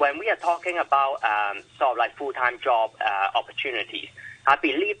 Right. But when we are talking about sort of like full-time job opportunities, I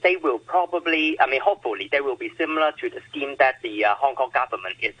believe they will probably, hopefully, they will be similar to the scheme that the Hong Kong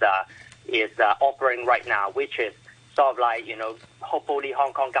government is offering right now, which is sort of like, hopefully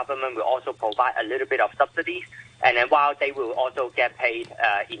Hong Kong government will also provide a little bit of subsidies, and then while they will also get paid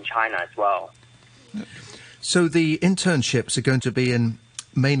in China as well. So the internships are going to be in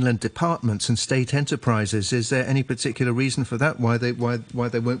mainland departments and state enterprises. Is there any particular reason for that? Why they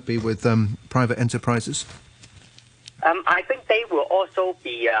won't be with private enterprises? I think they will also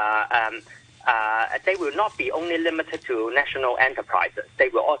be. They will not be only limited to national enterprises. They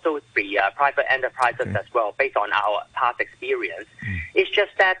will also be private enterprises as well, based on our past experience. It's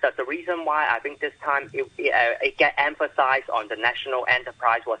just that the reason why I think this time it get emphasized on the national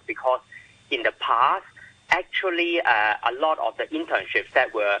enterprise was because in the past, actually, a lot of the internships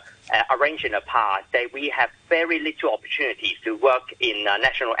that were arranged in the past, we have very little opportunities to work in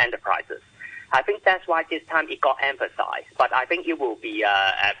national enterprises. I think that's why this time it got emphasized. But I think it will be,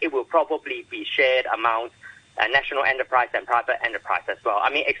 it will probably be shared among national enterprise and private enterprise as well.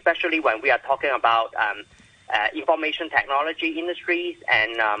 Especially when we are talking about information technology industries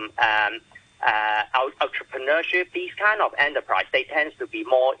and entrepreneurship. These kind of enterprise, they tend to be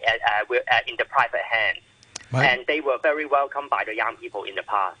more in the private hands. Right. And they were very welcomed by the young people in the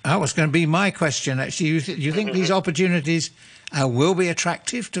past. That was going to be my question, actually. You think these opportunities will be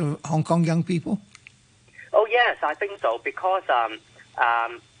attractive to Hong Kong young people? Oh, yes, I think so, because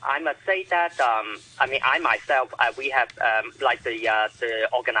I must say that, I myself, we have, the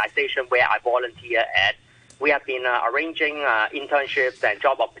organization where I volunteer at, we have been arranging internships and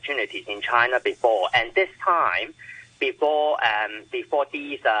job opportunities in China before. And this time, before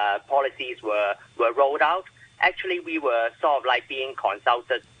these policies were rolled out, actually, we were sort of like being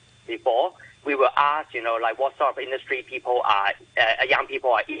consulted before. We were asked, what sort of industry young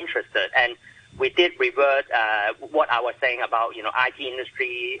people are interested. And we did revert what I was saying about, IT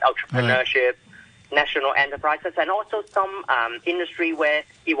industry, entrepreneurship, national enterprises, and also some industry where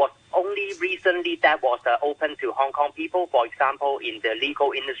it was only recently that was open to Hong Kong people, for example, in the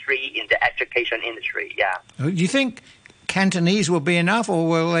legal industry, in the education industry, yeah. Do you think Cantonese will be enough, or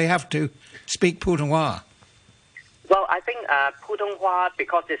will they have to speak Putonghua? Well, I think Putonghua,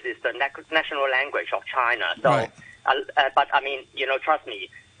 because this is the national language of China, so But I mean, trust me.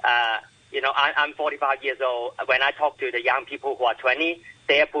 I'm 45 years old. When I talk to the young people who are 20,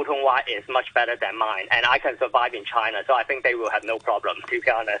 their Putonghua is much better than mine, and I can survive in China. So I think they will have no problem, to be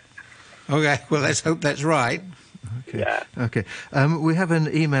honest. Okay, well, let's hope that's right. Okay. Yeah. Okay. We have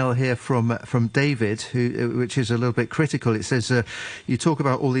an email here from David, which is a little bit critical. It says you talk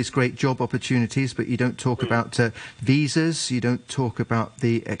about all these great job opportunities, but you don't talk about visas. You don't talk about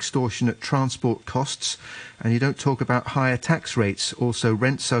the extortionate transport costs, and you don't talk about higher tax rates. Also,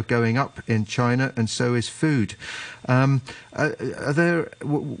 rents are going up in China, and so is food.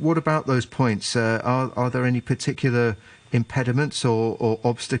 What about those points? Are there any particular impediments or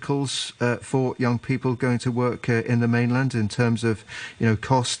obstacles for young people going to work in the mainland in terms of,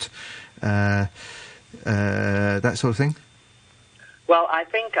 cost, that sort of thing? Well, I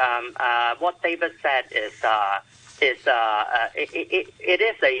think what David said is it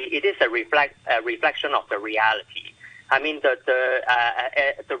is a reflection of the reality. I mean,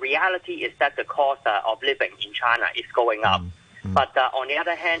 the reality is that the cost of living in China is going up. But on the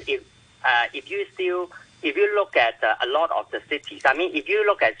other hand, if you look at a lot of the cities, I mean, if you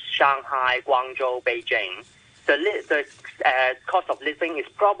look at Shanghai, Guangzhou, Beijing, the cost of living is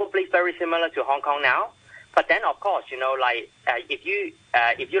probably very similar to Hong Kong now. But then, of course, if you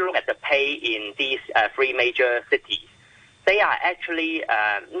look at the pay in these three major cities, they are actually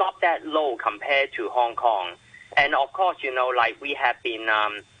not that low compared to Hong Kong. And of course, we have been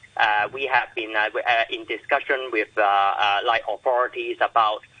in discussion with authorities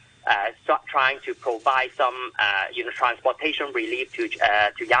about trying to provide some transportation relief to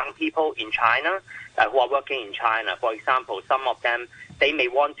young people in China who are working in China. For example, some of them, they may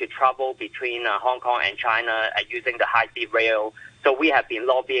want to travel between Hong Kong and China using the high-speed rail. So we have been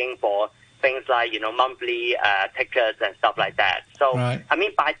lobbying for things like monthly tickets and stuff like that. So right. I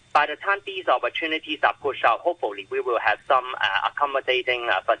mean, by the time these opportunities are pushed out, hopefully we will have some accommodating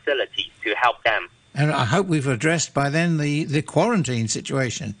facilities to help them. And I hope we've addressed by then the quarantine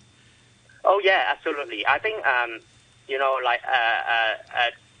situation. Oh yeah, absolutely. I think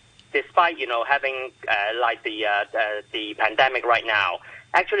despite having the pandemic right now,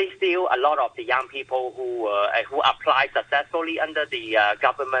 actually still a lot of the young people who applied successfully under the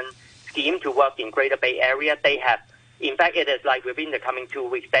government scheme to work in Greater Bay Area, they have, in fact, it is like within the coming 2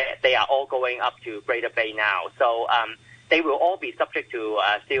 weeks, they are all going up to Greater Bay now. So they will all be subject to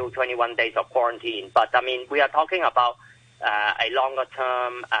still 21 days of quarantine. But I mean, we are talking about a longer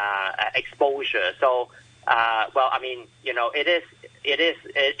term exposure. So, well, I mean,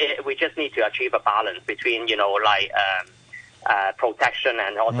 we just need to achieve a balance between, protection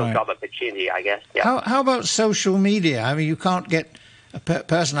and also right. job opportunity, I guess. Yeah. How about social media? I mean, you can't get a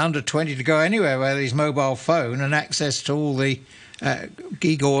person under 20 to go anywhere where there's mobile phone and access to all the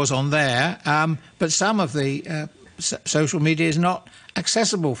gewgaws on there. But some of the social media is not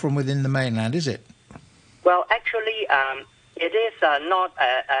accessible from within the mainland, is it? Well, actually, it is not.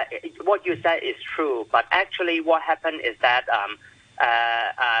 What you said is true, but actually, what happened is that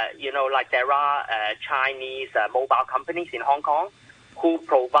there are Chinese mobile companies in Hong Kong who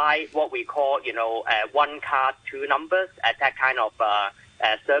provide what we call one card, two numbers, that kind of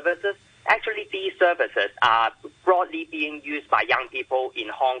services. Actually, these services are broadly being used by young people in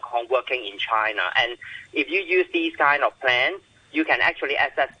Hong Kong working in China. And if you use these kind of plans, you can actually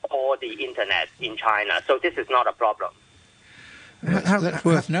access all the internet in China. So this is not a problem. That's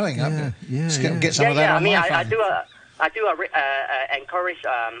worth knowing. Yeah. Get some of that on Wi-Fi. I do encourage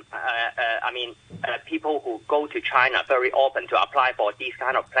people who go to China very often to apply for these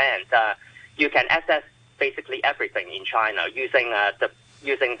kind of plans. You can access basically everything in China using the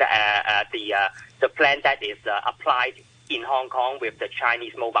plan that is applied in Hong Kong with the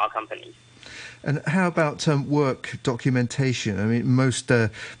Chinese mobile companies. And how about work documentation? I mean, most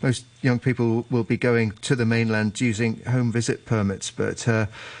young people will be going to the mainland using home visit permits, but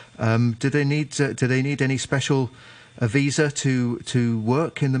do they need any special visa to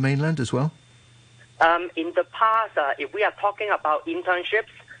work in the mainland as well? In the past, if we are talking about internships,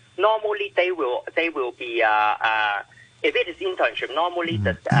 normally they will be. If it is internship, normally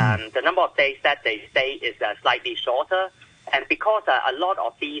the number of days that they stay is slightly shorter. And because a lot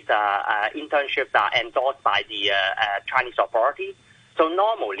of these internships are endorsed by the Chinese authority, so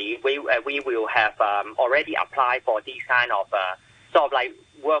normally we will have already applied for these kind of sort of like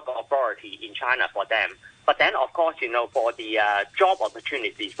work authority in China for them. But then, of course, for the job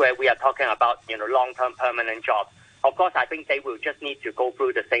opportunities where we are talking about, long-term permanent jobs, of course, I think they will just need to go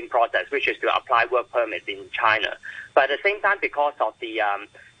through the same process, which is to apply work permits in China. But at the same time, because of the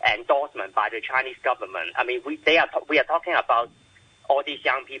endorsement by the Chinese government, I mean, we are talking about all these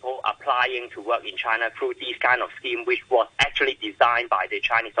young people applying to work in China through this kind of scheme, which was actually designed by the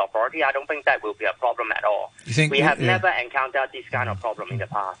Chinese authority, I don't think that will be a problem at all. We have never encountered this kind of problem in the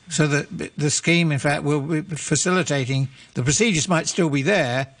past. So the scheme, in fact, will be facilitating, the procedures might still be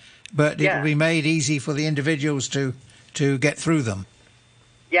there, but it will be made easy for the individuals to get through them.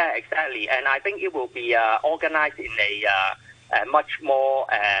 Yeah, exactly. And I think it will be organized in a much more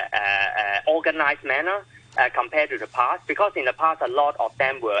organized manner compared to the past, because in the past a lot of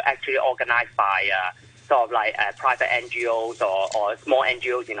them were actually organized by sort of like private NGOs or small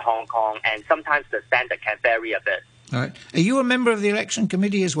NGOs in Hong Kong, and sometimes the standard can vary a bit. All right. Are you a member of the election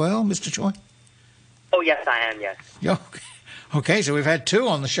committee as well, Mr. Choi? Oh, yes, I am, yes. Okay, so we've had two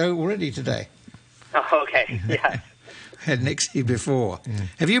on the show already today. Oh, okay, yeah. Had Nixie before. Yeah.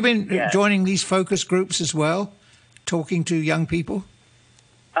 Have you been joining these focus groups as well, talking to young people?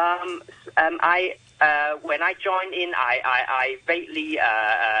 When I joined in, I vaguely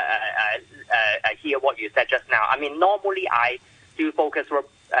hear what you said just now. I mean, normally I do focus group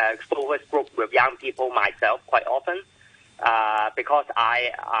with young people myself quite often, because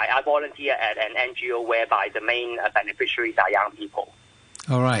I volunteer at an NGO whereby the main beneficiaries are young people.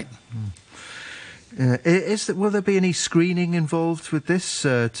 All right. Will there be any screening involved with this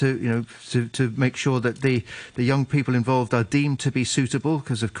to make sure that the young people involved are deemed to be suitable?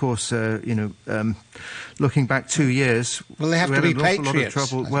 Because of course, looking back 2 years, well, they have to be patriots. Lot of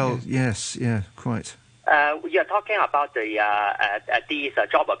trouble. Well, yes, quite. You're talking about the these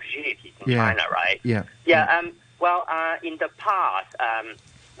job opportunities in China, right? Yeah. Well, in the past,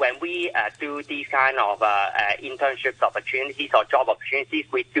 when we do these kind of internships opportunities or job opportunities,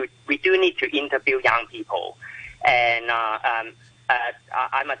 we do need to interview young people. And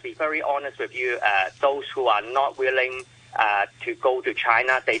I must be very honest with you, those who are not willing to go to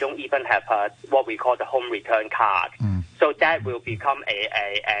China, they don't even have what we call the home return card. So that will become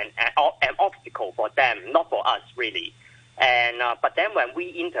an obstacle for them, not for us, really. And but then when we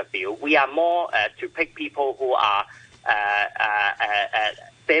interview, we are more to pick people who are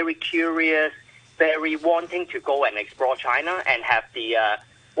very curious, very wanting to go and explore China, and have the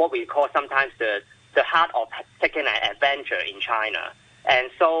what we call sometimes the heart of taking an adventure in China.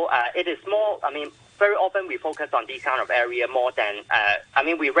 And so it is more, I mean, very often we focus on this kind of area more than,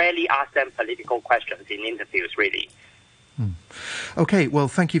 we rarely ask them political questions in interviews, really. OK, well,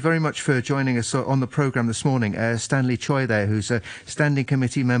 thank you very much for joining us on the programme this morning. Stanley Choi there, who's a standing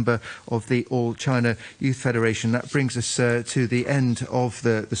committee member of the All China Youth Federation. That brings us to the end of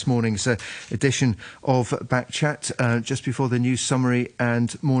this morning's edition of Backchat. Just before the news summary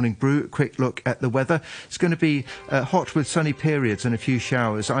and morning brew, a quick look at the weather. It's going to be hot with sunny periods and a few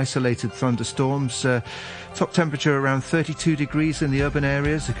showers, isolated thunderstorms. Top temperature around 32 degrees in the urban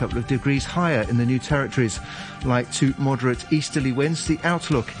areas, a couple of degrees higher in the New Territories. Light to moderate easterly winds. The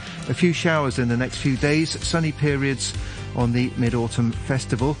outlook, a few showers in the next few days, sunny periods on the Mid-Autumn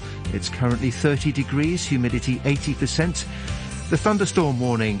Festival. It's currently 30 degrees, humidity 80%. The thunderstorm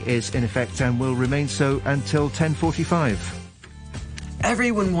warning is in effect and will remain so until 10:45.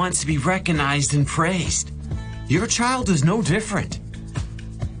 Everyone wants to be recognized and praised. Your child is no different.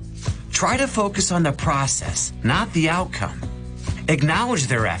 Try to focus on the process, not the outcome. Acknowledge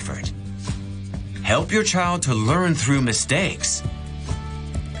their effort. Help your child to learn through mistakes.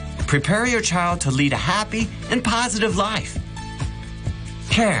 Prepare your child to lead a happy and positive life.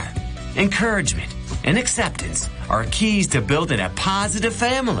 Care, encouragement, and acceptance are keys to building a positive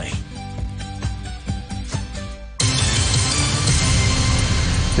family.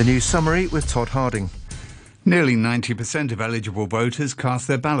 The news summary with Todd Harding. Nearly 90% of eligible voters cast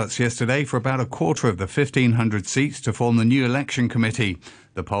their ballots yesterday for about a quarter of the 1,500 seats to form the new election committee.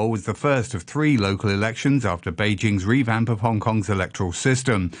 The poll was the first of 3 local elections after Beijing's revamp of Hong Kong's electoral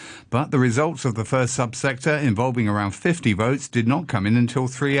system. But the results of the first subsector, involving around 50 votes, did not come in until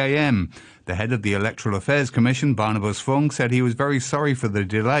 3 a.m. The head of the Electoral Affairs Commission, Barnabas Fung, said he was very sorry for the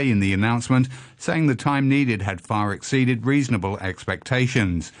delay in the announcement, saying the time needed had far exceeded reasonable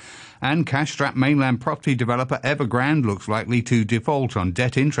expectations. And cash-strapped mainland property developer Evergrande looks likely to default on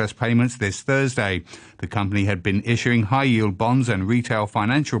debt interest payments this Thursday. The company had been issuing high-yield bonds and retail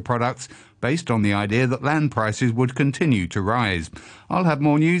financial products based on the idea that land prices would continue to rise. I'll have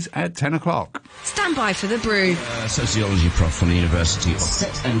more news at 10 o'clock. Stand by for the brew. Sociology prof from the University of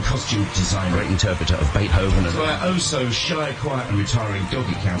Set and Costume Design, great interpreter of Beethoven, and oh-so-shy, quiet and retiring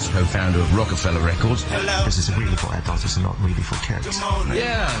doggy counsel, co-founder of Rockefeller Records. Hello. This is really for adults, it's not really for kids.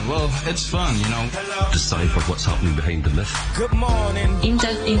 Yeah, well, it's fun, you know. Decipher what's happening behind the myth. Good morning.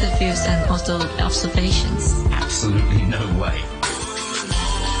 In-depth interviews and also observations. Absolutely no way.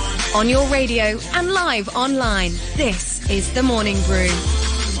 On your radio and live online, this This is The Morning Brew.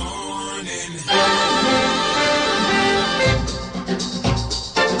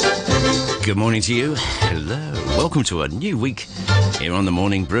 Good morning to you. Hello. Welcome to a new week here on The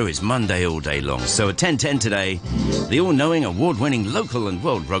Morning Brew. It's Monday all day long. So at 10:10 today, the all-knowing, award-winning local and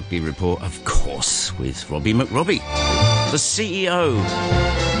world rugby report, of course, with Robbie McRobbie, the CEO.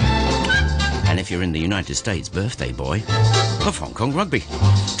 And if you're in the United States, birthday boy of Hong Kong Rugby.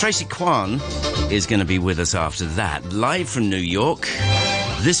 Tracy Kwan is going to be with us after that, live from New York.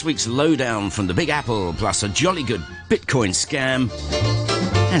 This week's lowdown from the Big Apple, plus a jolly good Bitcoin scam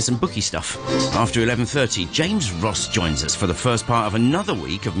and some bookie stuff. After 11:30, James Ross joins us for the first part of another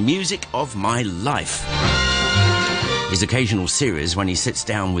week of Music of My Life. His occasional series when he sits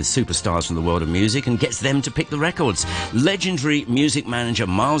down with superstars from the world of music and gets them to pick the records. Legendary music manager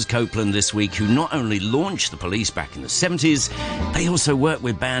Miles Copeland this week, who not only launched the Police back in the 70s, but he also worked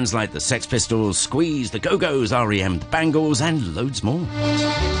with bands like the Sex Pistols, Squeeze, the Go-Go's, R.E.M., the Bangles, and loads more.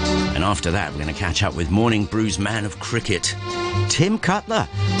 And after that, we're going to catch up with Morning Brew's man of cricket, Tim Cutler.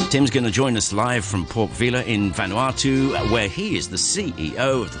 Tim's going to join us live from Port Vila in Vanuatu, where he is the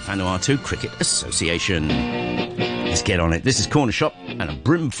CEO of the Vanuatu Cricket Association. Let's get on it. This is Corner Shop and a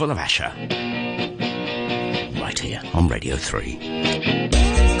brim full of Asher. Right here on Radio 3.